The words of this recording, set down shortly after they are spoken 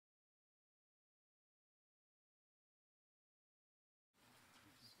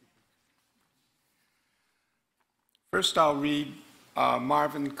First, I'll read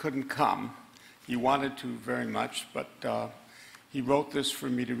Marvin couldn't come. He wanted to very much, but he wrote this for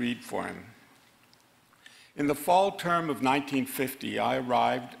me to read for him. In the fall term of 1950, I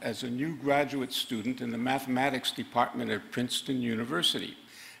arrived as a new graduate student in the mathematics department at Princeton University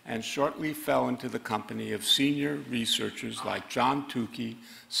and shortly fell into the company of senior researchers like John Tukey,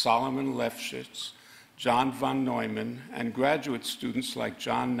 Solomon Lefschetz, John von Neumann, and graduate students like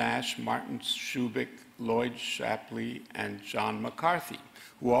John Nash, Martin Shubik, Lloyd Shapley, and John McCarthy,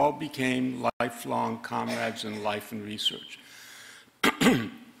 who all became lifelong comrades in life and research.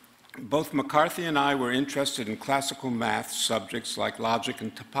 Both McCarthy and I were interested in classical math subjects like logic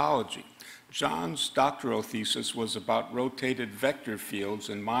and topology. John's doctoral thesis was about rotated vector fields,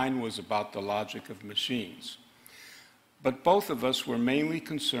 and mine was about the logic of machines. But both of us were mainly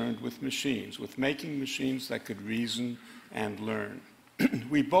concerned with machines, with making machines that could reason and learn.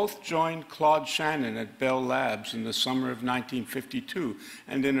 We both joined Claude Shannon at Bell Labs in the summer of 1952,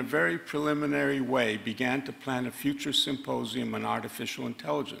 and in a very preliminary way began to plan a future symposium on artificial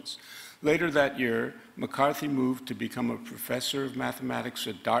intelligence. Later that year, McCarthy moved to become a professor of mathematics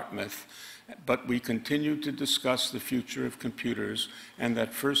at Dartmouth, but we continued to discuss the future of computers, and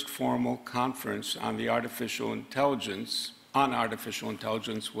that first formal conference on artificial intelligence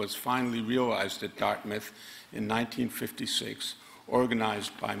was finally realized at Dartmouth in 1956,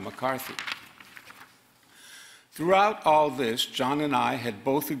 organized by McCarthy. Throughout all this, John and I had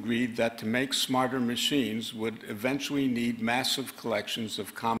both agreed that to make smarter machines would eventually need massive collections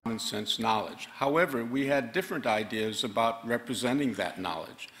of common sense knowledge. However, we had different ideas about representing that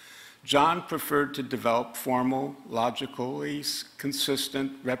knowledge. John preferred to develop formal, logically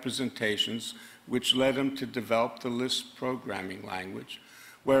consistent representations, which led him to develop the Lisp programming language,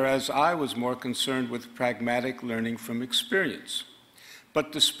 whereas I was more concerned with pragmatic learning from experience.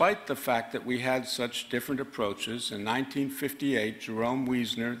 But despite the fact that we had such different approaches, in 1958, Jerome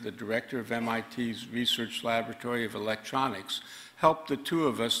Wiesner, the director of MIT's Research Laboratory of Electronics, helped the two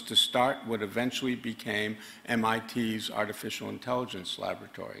of us to start what eventually became MIT's Artificial Intelligence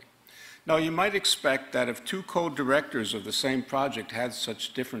Laboratory. Now, you might expect that if two co-directors of the same project had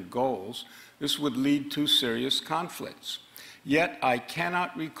such different goals, this would lead to serious conflicts. Yet, I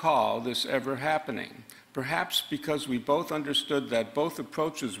cannot recall this ever happening. Perhaps because we both understood that both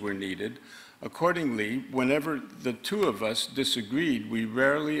approaches were needed. Accordingly, whenever the two of us disagreed, we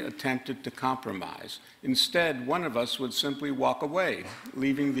rarely attempted to compromise. Instead, one of us would simply walk away,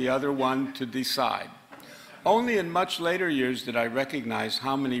 leaving the other one to decide. Only in much later years did I recognize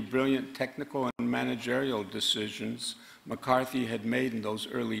how many brilliant technical and managerial decisions McCarthy had made in those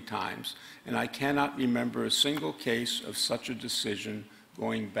early times, and I cannot remember a single case of such a decision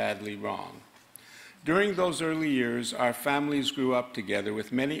going badly wrong. During those early years, our families grew up together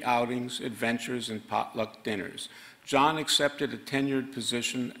with many outings, adventures, and potluck dinners. John accepted a tenured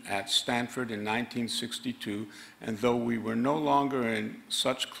position at Stanford in 1962, and though we were no longer in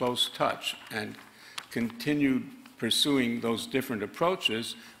such close touch and continued pursuing those different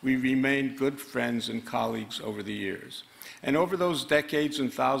approaches, we remained good friends and colleagues over the years. And over those decades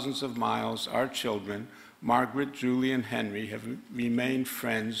and thousands of miles, our children, Margaret, Julie, and Henry, have remained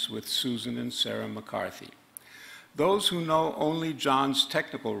friends with Susan and Sarah McCarthy. Those who know only John's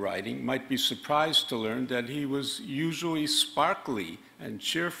technical writing might be surprised to learn that he was usually sparkly and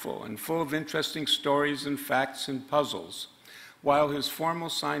cheerful and full of interesting stories and facts and puzzles. While his formal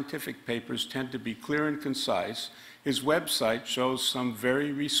scientific papers tend to be clear and concise, his website shows some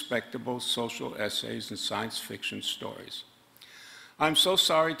very respectable social essays and science fiction stories. I'm so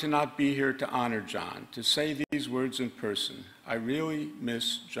sorry to not be here to honor John, to say these words in person. I really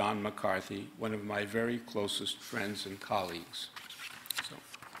miss John McCarthy, one of my very closest friends and colleagues.